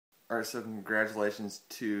Alright, so congratulations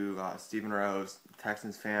to Stephen Rose,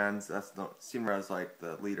 Texans fans. Stephen Rose is like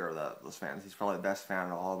the leader of those fans. He's probably the best fan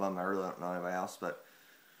of all of them. I really don't know anybody else, but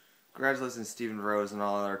congratulations to Stephen Rose and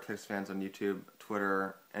all other Texans fans on YouTube,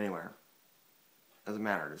 Twitter, anywhere. Doesn't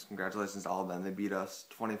matter. Just congratulations to all of them. They beat us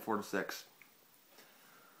 24-6.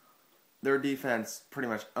 Their defense pretty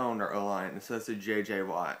much owned our O-line, and so did J.J.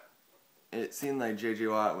 Watt. It seemed like J.J.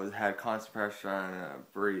 Watt had constant pressure on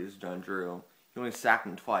Breeze, John Drew. He only sacked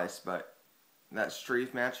him twice, but that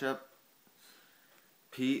Streif matchup,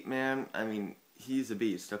 Pete, man, I mean, he's a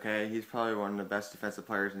beast, okay? He's probably one of the best defensive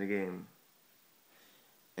players in the game.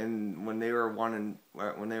 And when they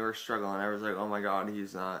were struggling, I was like, oh my God,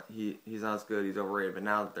 he's not as good, he's overrated. But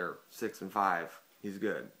now that they're 6-5, he's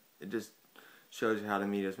good. It just shows you how the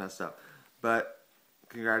media's messed up. But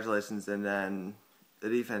congratulations, and then the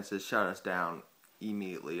defense just shut us down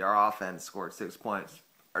immediately. Our offense scored 6 points.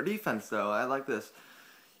 Our defense, though, I like this.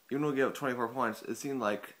 Even though we gave up 24 points, it seemed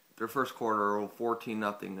like their first quarter 14-0.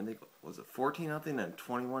 I think was it 14-0 and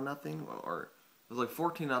 21-0, or it was like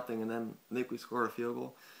 14-0, and then I think we scored a field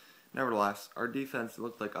goal. Nevertheless, our defense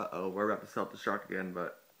looked like we're about to self-destruct again.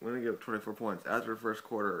 But we're gonna give up 24 points after the first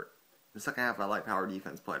quarter. The second half, I liked how our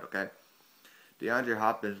defense played. Okay, DeAndre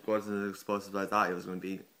Hopkins wasn't as explosive as I thought he was going to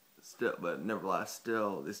be. But nevertheless,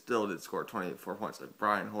 they still did score 24 points. Like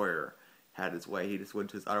Brian Hoyer had his way. He just went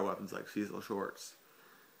to his other weapons like Cecil Shorts.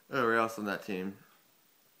 Everybody else on that team,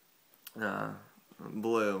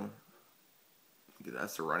 Blue,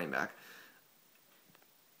 that's the running back.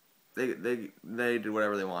 They did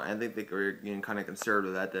whatever they want. I think they were getting kind of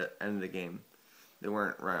conservative at the end of the game. They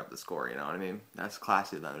weren't running up the score, you know what I mean? That's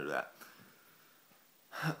classy of them to do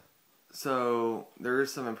that. So there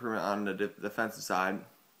is some improvement on the defensive side.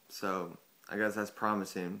 So I guess that's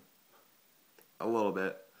promising a little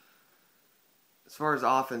bit. As far as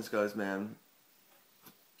offense goes, man,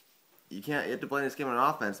 you have to blame this game on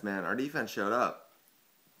offense, man. Our defense showed up.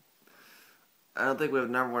 I don't think we have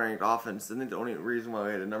number one ranked offense. I think the only reason why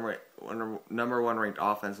we had a number one ranked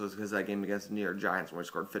offense was because of that game against the New York Giants when we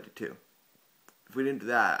scored 52. If we didn't do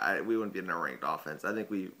that, we wouldn't be a number ranked offense. I think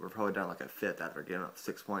we were probably down like a fifth after getting up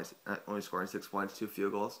 6 points, only scoring 6 points, 2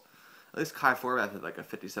 field goals. At least Kai Forbath had like a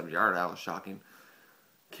 57-yarder. That was shocking.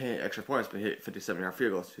 Can't extra points, but he hit 57-yard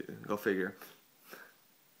field goals too. Go figure.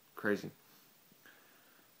 Crazy.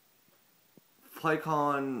 Play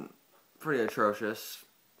calling, pretty atrocious.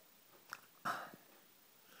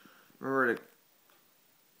 Remember, the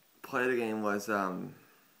play of the game was 4th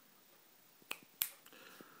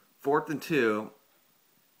and 2,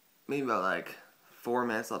 maybe about like 4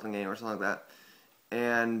 minutes left in the game or something like that,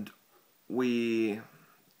 and we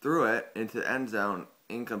threw it into the end zone,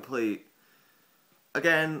 incomplete.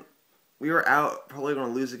 Again, we were out, probably going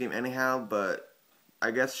to lose the game anyhow, but I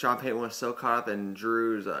guess Sean Payton was so caught up in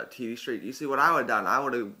Drew's TD streak. You see, what I would have done, I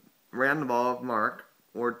would have ran the ball off Mark,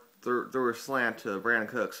 or threw a slant to Brandon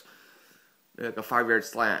Cooks, like a 5-yard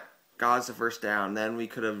slant, got us the first down. Then we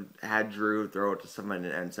could have had Drew throw it to somebody in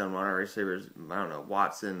the end zone, one of our receivers, I don't know,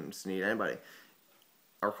 Watson, Snead, anybody,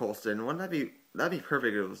 or Colston. Wouldn't that be, that'd be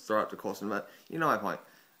perfect if it was throw it to Colston, but you know my point.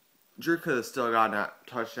 Drew could have still gotten that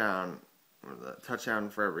touchdown,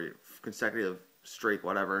 for every consecutive streak,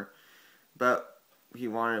 whatever, but we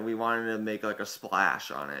wanted to make like a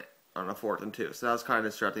splash on it on a 4th and 2. So that was kind of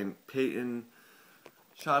distracting.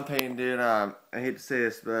 Sean Payton did. I hate to say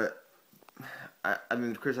this, but I've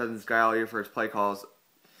been criticizing this guy all year for his play calls.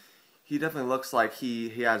 He definitely looks like he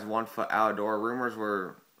has 1 foot out the door. Rumors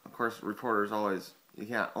were, of course, reporters always, you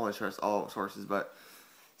can't always trust all sources, but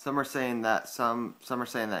some are saying that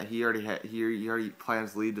he already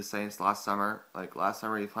plans to leave the Saints last summer. Like last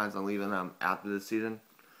summer, he plans on leaving them after this season.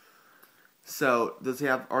 So does he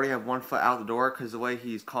already have 1 foot out the door? Because the way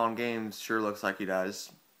he's calling games sure looks like he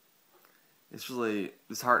does. It's really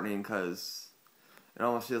disheartening because it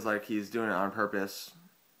almost feels like he's doing it on purpose.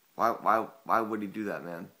 Why would he do that,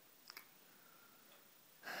 man?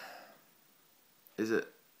 Is it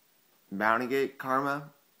Bountygate karma?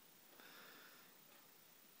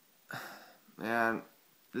 Man,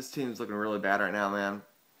 this team's looking really bad right now, man.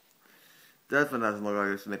 Definitely doesn't look like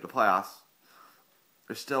they're going to make the playoffs.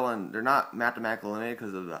 They're not mathematically eliminated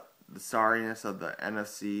because of the sorriness of the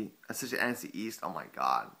NFC, especially NFC East. Oh my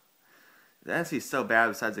God. The NFC is so bad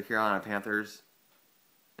besides the Carolina Panthers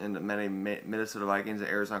and the many Minnesota Vikings and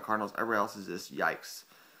Arizona Cardinals. Everybody else is just yikes.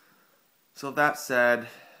 So with that said,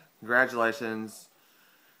 congratulations.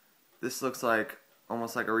 This looks like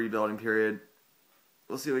almost like a rebuilding period.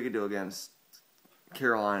 We'll see what we can do against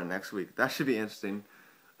Carolina next week. That should be interesting.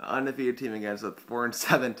 An undefeated team against a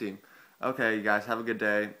 4-7 team. Okay, you guys, have a good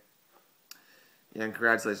day. Yeah, and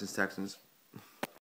congratulations, Texans.